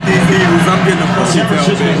getting a San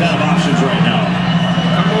Francisco's ponytail, out of options right now.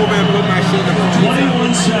 Come over and put my shit in the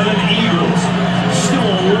ponytail. 21-7 Eagles. Still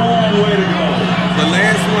a long way to go. The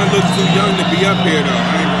last one looked too young to be up here, though.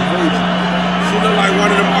 I ain't gonna hold you. She looked like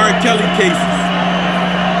one of them R. Kelly cases.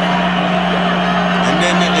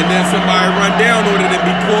 And then somebody run down on it and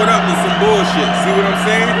be caught up in some bullshit. See what I'm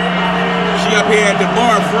saying? She up here at the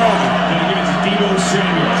bar frogging. Gonna give it to Deebo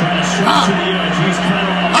Samuel, trying to stretch to the edge. He's kind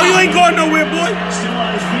of oh, you ain't going nowhere, boy. Still on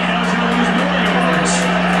his feet. Now he's going to lose more yards.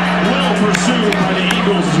 Well pursued by the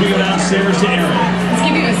Eagles as we go downstairs to Aaron. Let's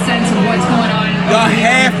give you a sense of what's going on. Y'all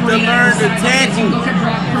have to learn to tackle.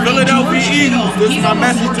 Philadelphia Eagles, this is my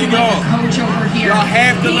message to y'all. Y'all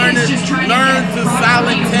have to learn to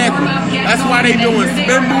solid tackle. That's why they doing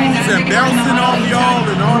spin moves and bouncing off y'all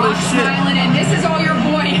and all this shit.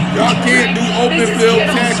 Y'all can't do open field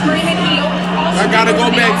tackle. I gotta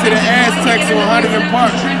go back to the Aztecs on Huntington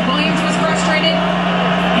Park. Trent Williams was frustrated,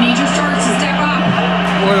 and he just starts to step up.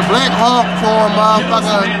 Or the Black Hawk for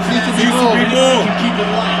motherfucker TCB Moore. Keep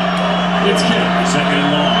it light. It's Kittle. Second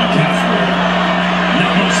and long. McCaffrey.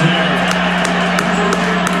 Not much there.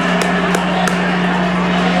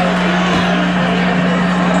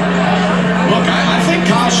 Look, I think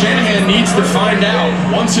Kyle Shanahan needs to find out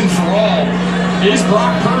once and for all, is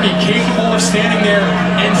Brock Purdy capable of standing there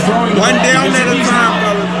and throwing the ball? One down at a time,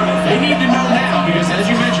 brother. They need to know now because, as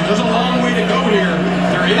you mentioned, there's a long way to go here.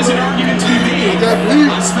 There is an argument to be made,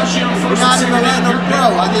 especially on first and second down. You're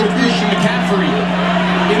pushing McCaffrey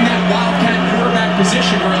in that wildcat quarterback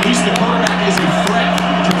position, or at least the quarterback is a threat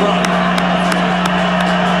to run.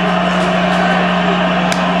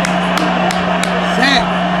 Sack.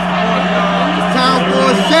 It's time for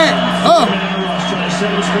a sack. Oh.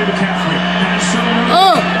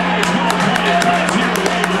 Oh.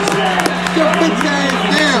 Your bitch ass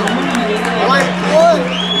down. White boy.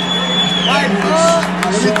 White boy.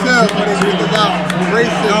 Let me tell you what they figured out.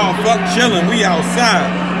 Racist. No, fuck chilling. We outside.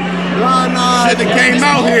 Run on. Should've came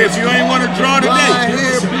out here if you ain't want to draw today.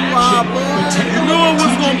 You knew it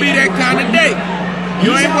was gonna be that kind of day.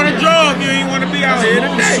 You ain't want to draw if you ain't want to be out here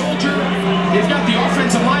today. They've got the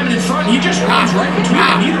offensive lineman in front. He just runs right between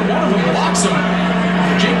them. Neither one of them blocks him.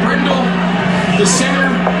 Jake Brendel, the center,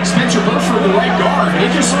 Spencer Burford, the right guard. They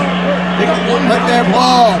got one. Let that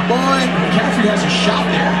ball, boy. McCaffrey has a shot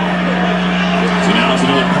there. So now it's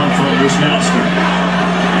another punt from Wisnowski.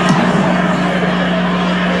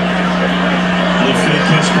 The fake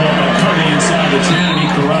catch call by Cuddy inside the 10. He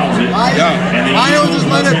corrals it. I don't just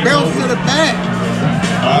let it bounce to the back.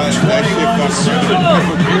 21-7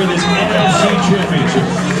 here in this NFC Championship.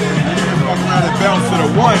 Fucking around and bounce to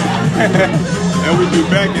the 1. And we be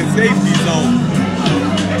back in safety zone.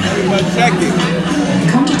 But check it.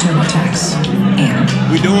 Come to TurboTax and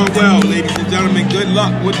we doing well, ladies and gentlemen. Good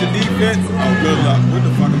luck with the defense. Oh, good luck. What the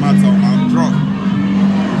fuck am I talking about? I'm drunk.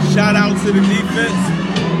 Shout out to the defense.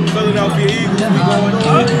 Philadelphia Eagles. We going up.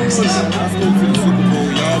 Let's go to the Super Bowl,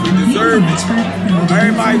 y'all. We deserve it.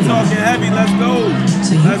 Everybody talking heavy. Let's go.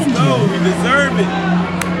 Let's go. We deserve it.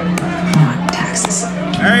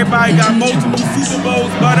 Everybody got multiple Super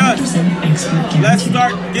Bowls but us. Let's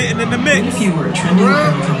start getting in the mix.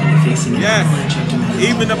 Yes.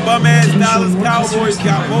 Even the bum-ass Dallas Cowboys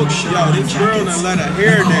got multiple. Yo, this girl done let her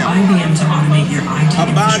hair down. Her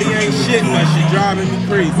body ain't shit, but she driving me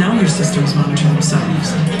crazy. Now your systems monitor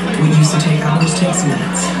themselves. What used to take hours takes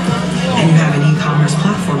minutes. And you have an e-commerce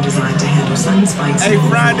platform designed to handle sudden spikes. Hey,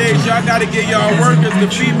 Fridays, y'all gotta get y'all workers, the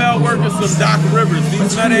female workers, some Doc Rivers.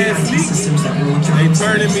 These nut ass sneakers, they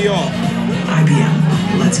turning me off.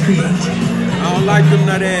 IBM, let's create. I don't like them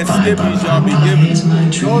nut ass skippies y'all be giving.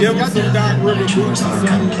 Give them some Doc Rivers boots or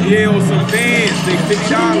something. Yeah, or some Vans, they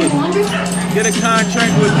 $50. Get a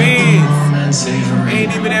contract with Vans.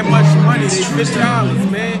 Ain't even that much money, they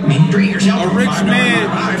 $50, man. A rich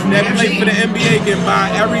man that play for the NBA can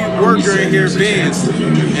buy every worker in here Vans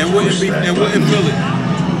and wouldn't feel it.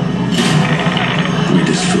 We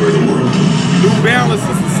destroy the world. New Balances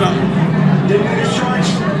or something.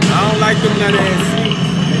 I don't like them nut ass sneakers.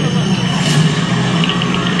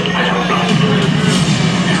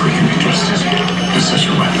 If we can be trusted with such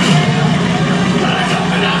a weapon, then I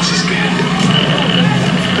thought the Nazis did.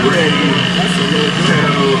 That's a little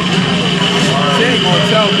girl. She ain't gonna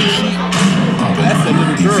tell me that's a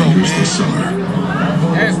little girl, man.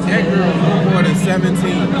 That girl no more than 17.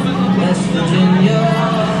 That little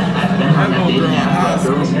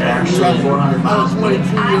girl in high school.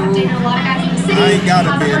 I ain't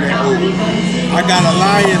gotta be in that old. I got a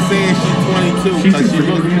lion saying she's 22 because she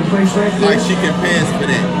looks like she can pass for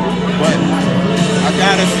that. But I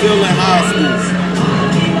got her still in high school.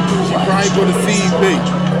 She probably go to CB.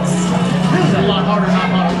 It's a lot harder not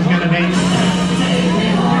to get an 8.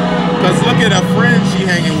 Just look at her friends she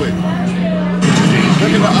hanging with.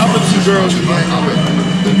 Look at the other two girls she hanging with.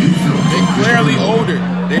 They clearly older.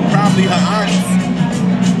 They probably her aunts.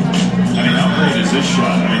 I mean, how great is this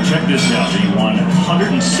shot? I mean, check this out. He won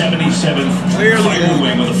 177th Fighter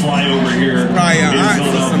Wing with a flyover here in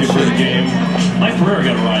Philadelphia for the game. Mike Pereira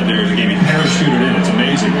got a ride there in the game. He parachuted in. It's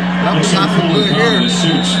amazing. Looks so cool and calm in his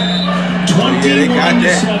suits. 21-7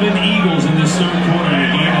 Eagles in this third quarter in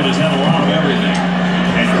a game that has had a lot of everything.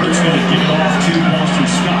 And Hurts going to give it off to Boston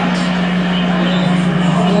Scott.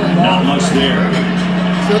 Not much there.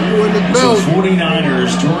 So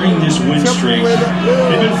 49ers during this win streak,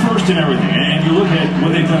 they've been first in everything. And you look at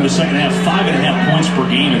what they've done in the second half, 5.5 points per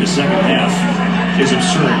game in the second half is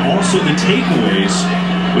absurd. Also the takeaways,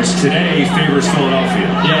 which today favors Philadelphia.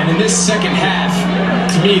 Yeah, and in this second half,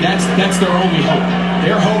 to me, that's their only hope.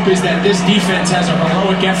 Their hope is that this defense has a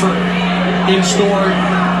heroic effort in store.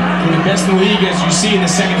 One of the best in the league, as you see in the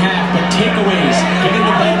second half. But takeaways, getting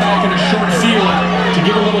the ball back in a short field to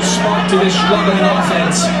give a little spark to this struggling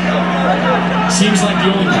offense seems like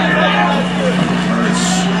the only path back. Hurts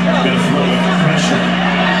going to throw it pressure.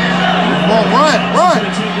 Come on, run!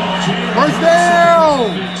 First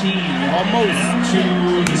down! Almost to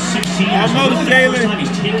the 16. Almost, Jalen.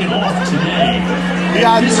 He's taken off today. He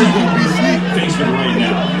gotta do the sneak. Facing right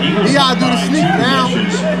now. He gotta do the sneak now.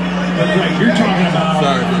 But Greg, you're talking about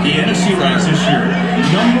the NFC ranks this year.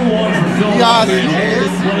 Number 1 for Philadelphia.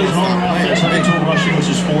 Plays on offense, total rushing, which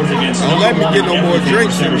is 4th against. Don't let me get no more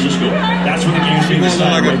drinks. San Francisco. That's what the game's being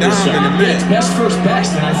decided like a dime in a minute. It's best first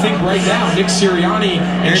best, and I think right now Nick Sirianni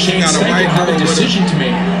and Shane Steichen have a decision to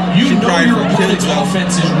make. You know your opponent's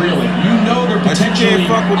offense is reeling. You know they're potentially. You can't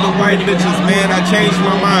fuck with the white bitches, man. I changed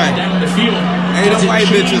my mind. Down the field. Hey, the white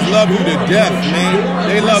bitches love you to death, man.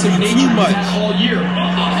 They love you too much. All year.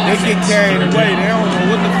 They get carried away. They don't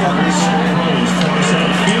know what the fuck is going on.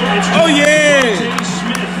 Oh, yeah!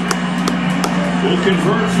 Will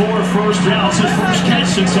convert for first down. It's his first catch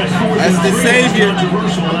since that 4th. That's the savior.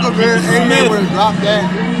 Look at Smith. Drop that.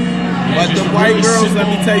 But the white girls, let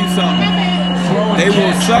me tell you something. They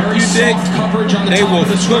will suck you dick. They will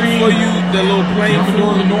cook for you the little plain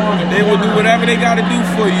food. They will do whatever they got to do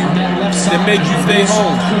for you to make you stay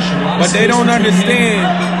home. But they don't understand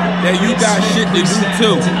that you got shit to do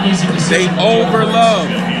too. They overlove.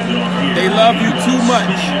 They love you too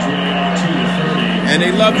much. And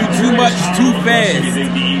they love you too much too fast.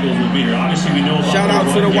 Shout out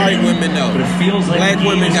to the white women though. Black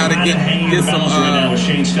women gotta get some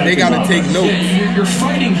they gotta take notes. You're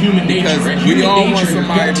fighting human nature. Because we all want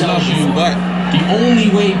somebody to love you, but the only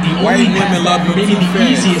way, white women love you too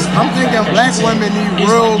fast. I'm thinking black women need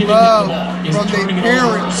real love from their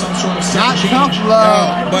parents, not tough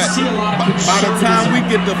love. But by the time we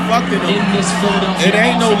get to fucking them, it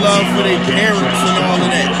ain't no love for their parents and all of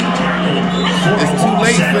that. It's too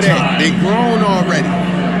late for that. They grown already.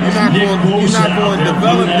 You're not going to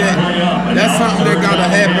develop that. That's something that gotta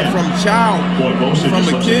happen from a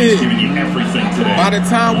kid. By the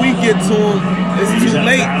time we get to them, it's too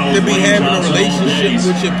late to be having a relationship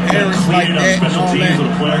with your parents like that and all that.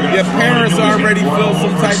 Your parents already feel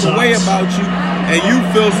some type of way about you, and you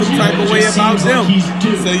feel some type of way about them.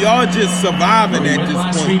 So y'all just surviving at this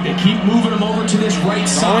point.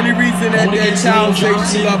 The only reason that child says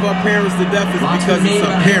she love her parents to death is because it's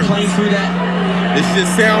her parents. It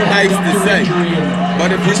just sounds nice to say.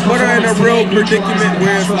 But if you put her in a real predicament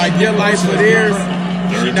where it's like your life or theirs,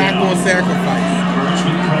 she's not going to sacrifice.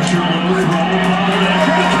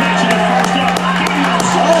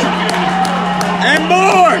 And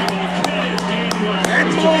more! And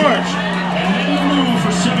more!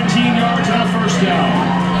 For 17 yards on a first down.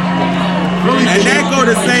 And that go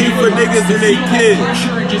the same for niggas and their kids.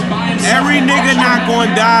 Every nigga not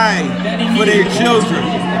gonna die for their children.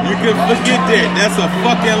 You can forget that. That's a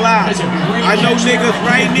fucking lie. I know niggas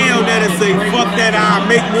right now that'll say, fuck that, I'll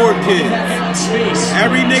make more kids.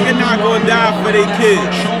 Every nigga not gonna die for their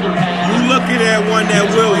kids. You looking at one that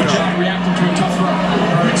will.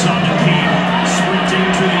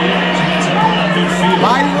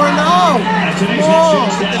 Why you want to know?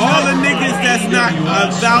 All the niggas that's not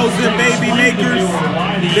 1,000 baby makers,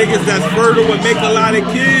 niggas that's fertile and make a lot of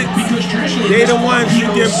kids, they the ones you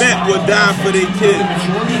can bet will die for their kids.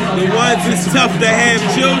 The ones that's tough to have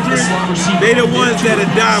children, they the ones that'll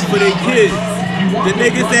die for their kids. The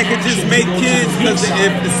niggas that can just make kids because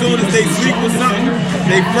as soon as they sleep with something,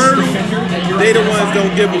 they fertile, they the ones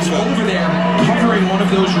don't give a fuck. Covering one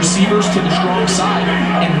of those receivers to the strong side,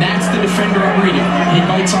 and that's the defender I'm reading. He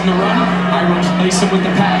bites on the run, I replace him with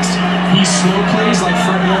the pass. He slow plays like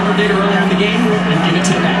Fred Warner did earlier in the game and give it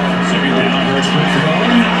to the back. Second down,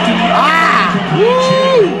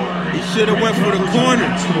 Woo! He should have went for the corner.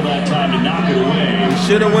 Still that time to knock it away. He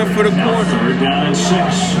should have went for the corner. Third down and 6.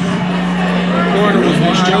 Corner was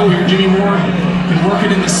Nice wide job open. here, Jimmy Moore. Been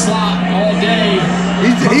working in the slot all day.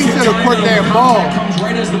 He should have put that ball. Comes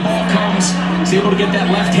right as the ball comes. He's able to get that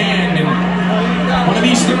left hand and one of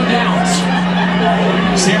these third downs.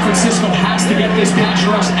 San Francisco has to get this pass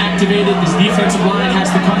rush activated. This defensive line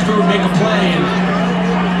has to come through and make a play. And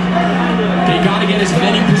they got to get as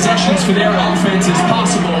many possessions for their offense as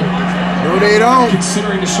possible. No, they don't.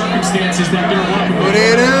 Considering the circumstances that they're working No, with.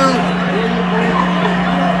 they don't.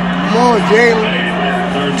 Come on, Jalen.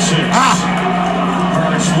 Third 6.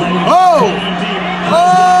 Oh!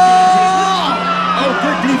 Oh! Oh,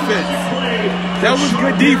 good defense. That was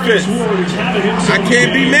good defense. I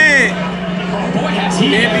can't be mad. Boy, has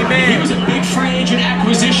he Can't be mad. He was a big free agent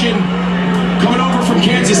acquisition coming over from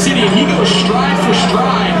Kansas City, and he goes stride for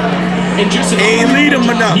stride. And just Ain't lead him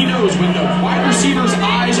enough. He knows when the wide receiver's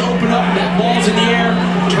eyes open up, that ball's in the air,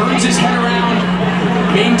 turns his head around,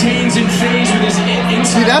 maintains in phase with his inside.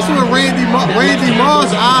 See, that's when Randy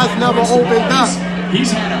Moss' eyes never opened up.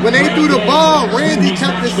 When they threw the ball, Randy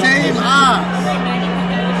kept the same eyes.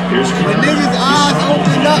 When niggas' eyes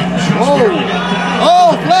opened up,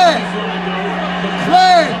 oh, flag!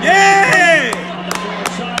 Flag! Yeah!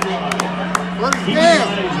 First down!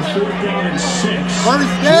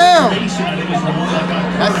 First down!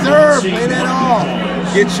 Yes, sir, play that off.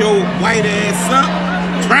 Get your white ass up,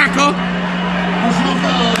 tracker.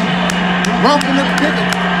 Bumping the picket.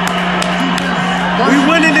 We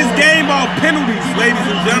winning this game off penalties, ladies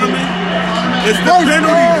and gentlemen. It's the First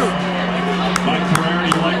penalties. down. Mike Pereira,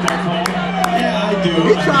 you like that call? Yeah, I do.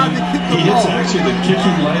 He tried to kick the He hits ball. actually the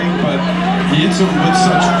kicking leg, but he hits him with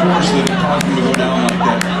such force that it caused him to go down like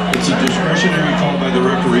that. It's a discretionary call by the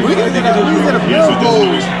referee. We but I get think a it's Yes, field it goal.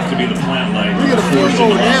 doesn't always have to be the plant leg. We get a field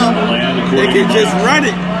goal now. They can just run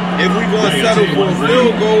it. If we gonna settle for a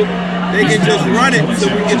field goal, they can just run it so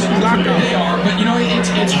we get the clock out. They are, but you know,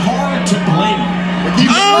 it's hard to blame.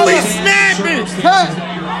 Oh, he's snapping! Cut!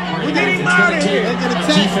 We get him out of here. They get a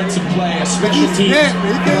tech. Defensive play, a special He's team. snapped.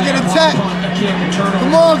 He can't get a tech.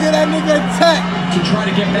 Come on. on, get that nigga a tech. To try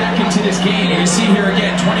to get back into this game. And you see here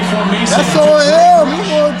again, 24 Mason. That's all him. He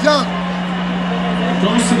gonna jump.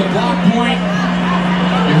 Goes to the block point.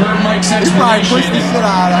 You heard Mike's He probably pushed the explanation. shit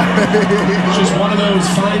out of him. It's just one of those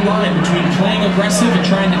fine lines between playing aggressive and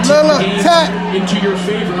trying to tip Look, the game tech. into your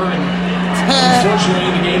favor. And Tech. unfortunately,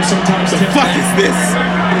 the game sometimes The tips fuck back. is this?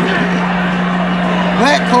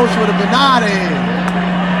 Black coach with a banana in.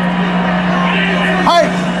 Hey!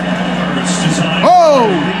 Oh!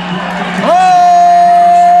 Oh!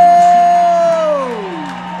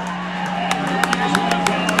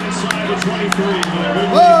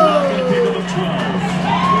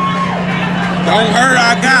 Don't hurt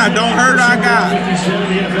our guy. Don't hurt our guy. 57 of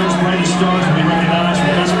the NFL's brightest stars will be recognized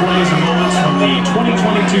for best plays and moments from the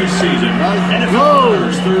 2022 season. NFL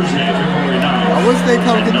Honors Thursday, February 9th. I wish they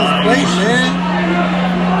come get this plate, man.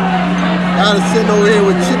 Gotta sit over here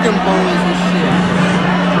with chicken bones and shit.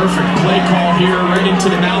 Perfect play call here, right into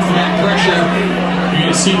the mouth of that pressure. You're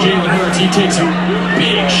going to see Jalen Hurts. He takes a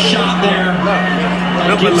big shot there.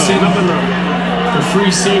 Gibson, the free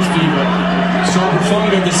safety, but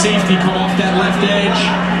Sargafunga, the safety, come off that left edge.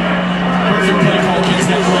 Perfect play call against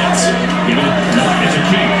that blitz. As a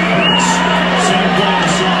key, same play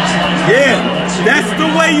as Sauce. Yeah, that's the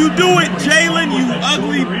way you do it, Jalen, you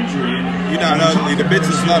ugly. You're not ugly. The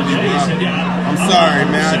bitches love you, bro. I'm sorry,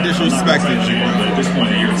 man. I disrespected you, bro. At this point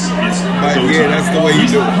of the year, it's But yeah, that's the way you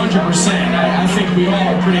He's do not it. 100%. I think we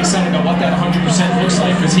all are pretty excited about what that 100% looks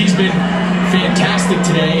like because he's been fantastic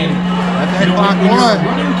today. And you know, when you're a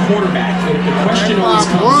running quarterback, the question always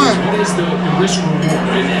comes is what is the risk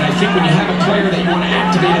reward? And I think when you have a player that you want to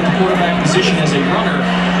activate at the quarterback position as a runner,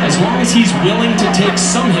 as long as he's willing to take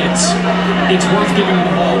some hits, it's worth giving him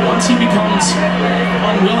the ball. Once he becomes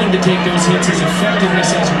unwilling to take those hits, his effectiveness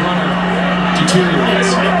as a runner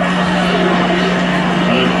deteriorates.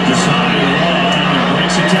 deciding run and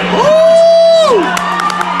breaks it down. Woo!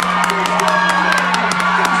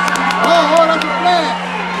 Oh, that's a flag.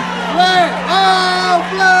 Flag. Oh,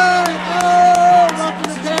 flag. Oh, roughing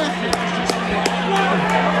the passing.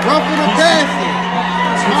 Roughing the passing.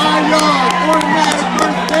 9 yards, automatic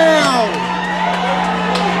first down.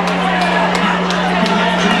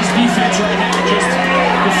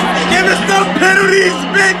 Give us some penalties,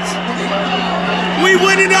 bitch! We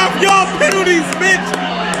winning off y'all penalties, bitch!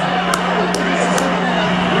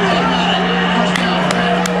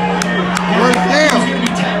 First down.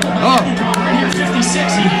 Oh.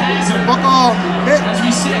 Fuck off. Hit. As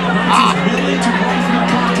we said, he's willing to run through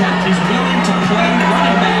contact. He's willing to play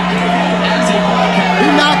running back as a ball carrier. He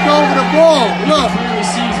knocked over the ball. Look. Clearly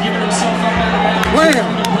sees giving himself up out of bounds. Wham.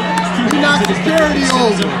 He knocked security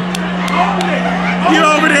over. You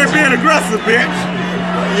over there being aggressive, bitch.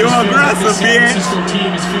 You're aggressive, The San bitch. Francisco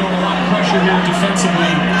team is feeling a lot of pressure here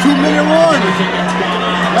defensively. 2-minute warning. Everything that's gone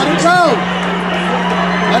on. Let it go.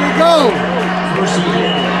 Let it go. First and goal.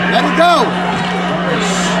 Let it go.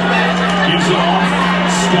 Gives it off.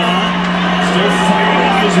 Scott still fighting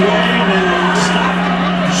on his way. And then stop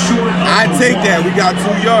short. I take that. We got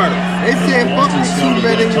 2 yards. They said fuck the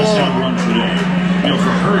 2-minute Touchdown warning. run today. You know,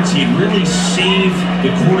 for Hurts, he really saved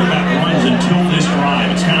the quarterback runs until this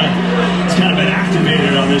drive. It's kind of been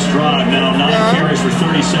activated on this drive now. 9 carries for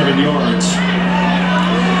 37 yards.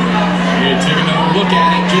 Yeah, take another look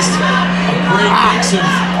at it. Just a great mix of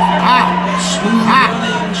smooth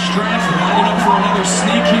running, strength, lining up for another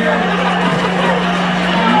sneak here.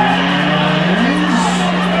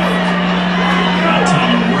 That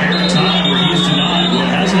time, a rare time where he's denied. Well,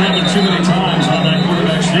 it hasn't happened too many times on that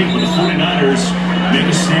quarterback sneak, but the 49ers make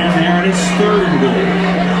a stand there, and it's 3rd and goal.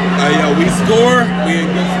 We score, we in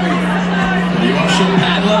good space. The official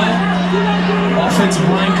pad level. Offensive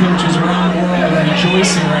line coaches around the world are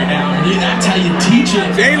rejoicing right now. And that's how you teach it.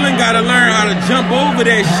 Jalen got to learn how to jump over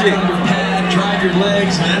that shit. Your pad, drive your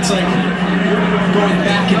legs, and that's like going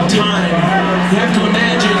back in time. You have to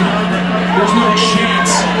imagine there's no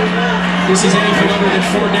chance this is anything other than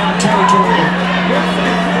 4-down territory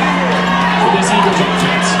for this Eagles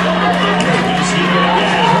offense.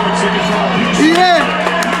 Yeah.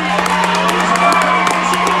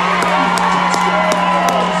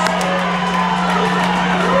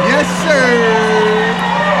 Yes, sir.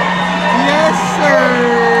 Yes, sir.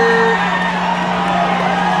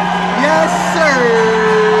 Yes, sir.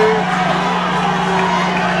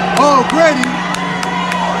 Oh, Grady.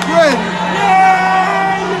 Grady.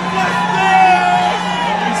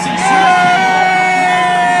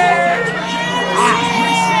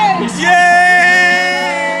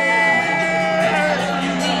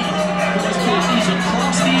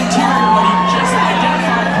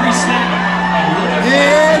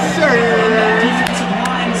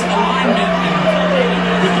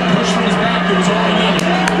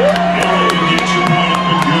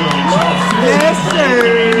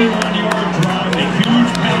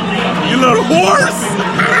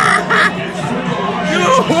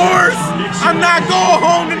 I'm not going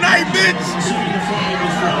home tonight, bitch.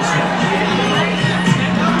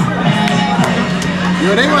 Yo,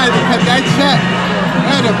 they gonna have to cut that check.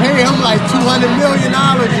 They had to pay him like $200 million,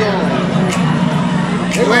 John.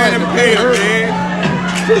 They gonna have to pay him, man.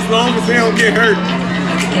 As long as they don't get hurt.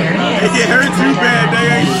 They get hurt too bad, they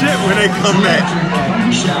ain't shit when they come back.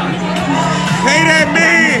 Pay that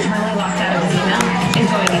man.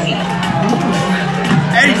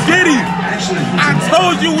 Hey, Diddy. I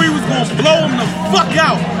told you we was gonna blow him the fuck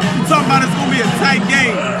out. You talking about it's gonna be a tight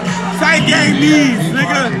game. Tight game needs,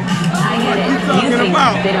 nigga. What you talking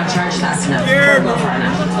about? They don't charge fast enough.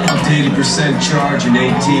 Up to 80% charge in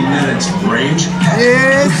 18 minutes. Range?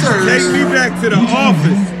 Yes, sir. Take me back to the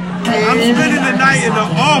office. I'm spending the night in the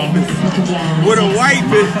office with a white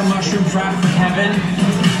bitch. Mushroom fry for Kevin.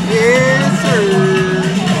 Yes, sir.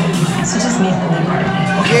 So just make the new part of me.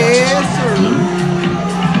 Yes, sir.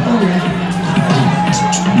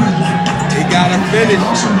 They gotta finish.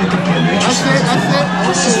 Also make a donation. That's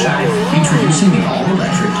it. Introducing the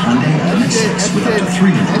all-electric Hyundai NSX with up to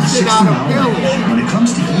 $360. When it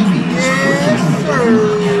comes to EVs, we're thinking of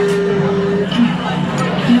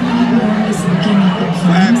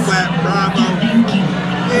Clap, clap, bravo.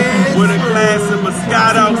 With a glass of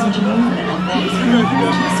Moscato.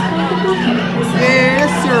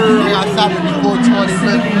 Yes, sir. I stopped it before 20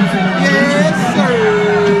 minutes. Yes, sir.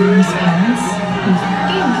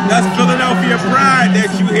 That's Philadelphia pride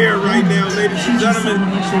that you hear right now, ladies and gentlemen.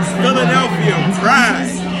 Philadelphia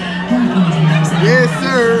pride. Yes,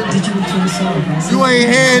 sir. You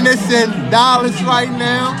ain't hearing this in Dallas right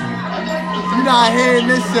now. You're not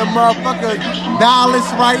hearing this in motherfucker Dallas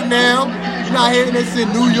right now. You're not hearing this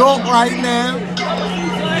in New York right now.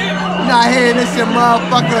 You're not hearing this in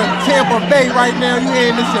motherfucker Tampa Bay right now. You're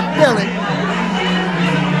hearing this in Philly.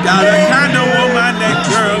 Got a condo on my neck,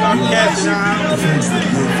 girl. I'm catching out.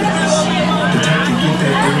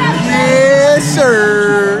 Yes,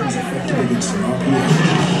 sir.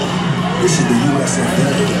 This is the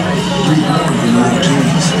USFL, reborn in all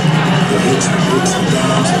Kings. The hits, the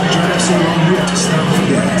dimes, drive so long here to stop for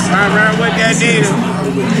gas. Right with that deal.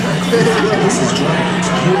 This is Dragons,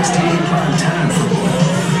 USTA prime time football.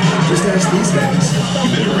 Just ask these guys. You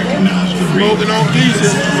better recognize the Smoking on Keisha.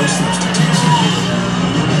 no substitutes.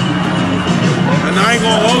 And I ain't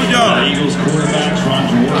gonna hold y'all. Eagles quarterbacks run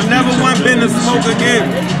towards I never want been to smoke again.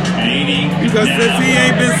 an Because since he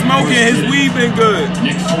ain't been smoking, his weed been good.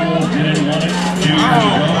 Nick Foles didn't want it.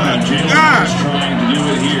 Oh my God! Trying to do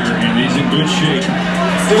it here, and he's in good shape.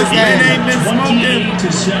 Since he ain't been smoking,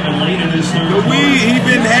 28-7 late in this third. the weed he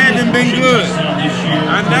been having been good.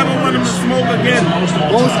 I never want him to smoke again.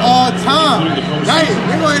 Most all time. Right,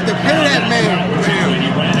 we gonna have to pay that man.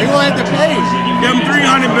 They gonna have to pay. Give him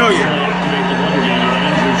 $300 million.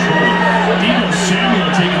 Samuel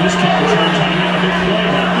taking this kick return, trying to make a big play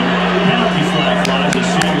happen. Penalty flag flies as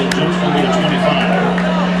Samuel jumps from the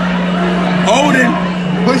 25. Holding.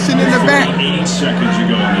 Pushing in the back. 8 seconds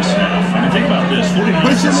ago in this half. I mean, think about this. 49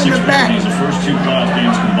 Pushing in the back. The first two playoff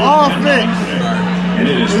games Offense. combined. And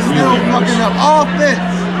it is They're really still close. fucking up.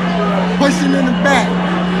 Offense. Pushing in the back.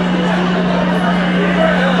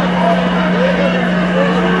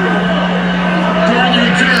 During the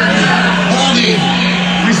return, holding.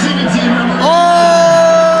 Receiving team member.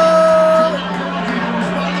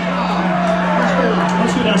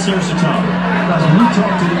 Let's go downstairs to Tom. We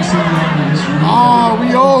talked to them Oh, we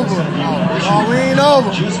over. Oh, we ain't over.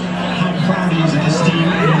 Just how proud he is of his team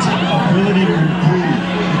and its ability to improve.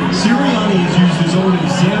 Sirianni has used his own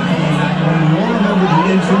example of that one. We all remember the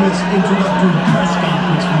infamous introductory press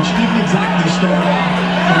conference, which didn't exactly start out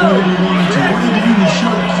the way we wanted to. What did he do? He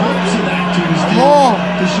showed clips of that to his team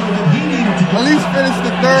to show that he needed to at least finish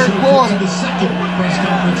the third quarter. The second press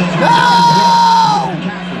conference as No!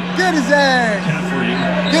 Get his ass.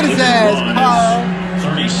 Get his ass, Carl.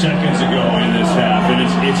 30 seconds ago in this half, and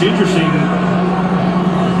it's interesting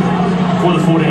for the 49ers.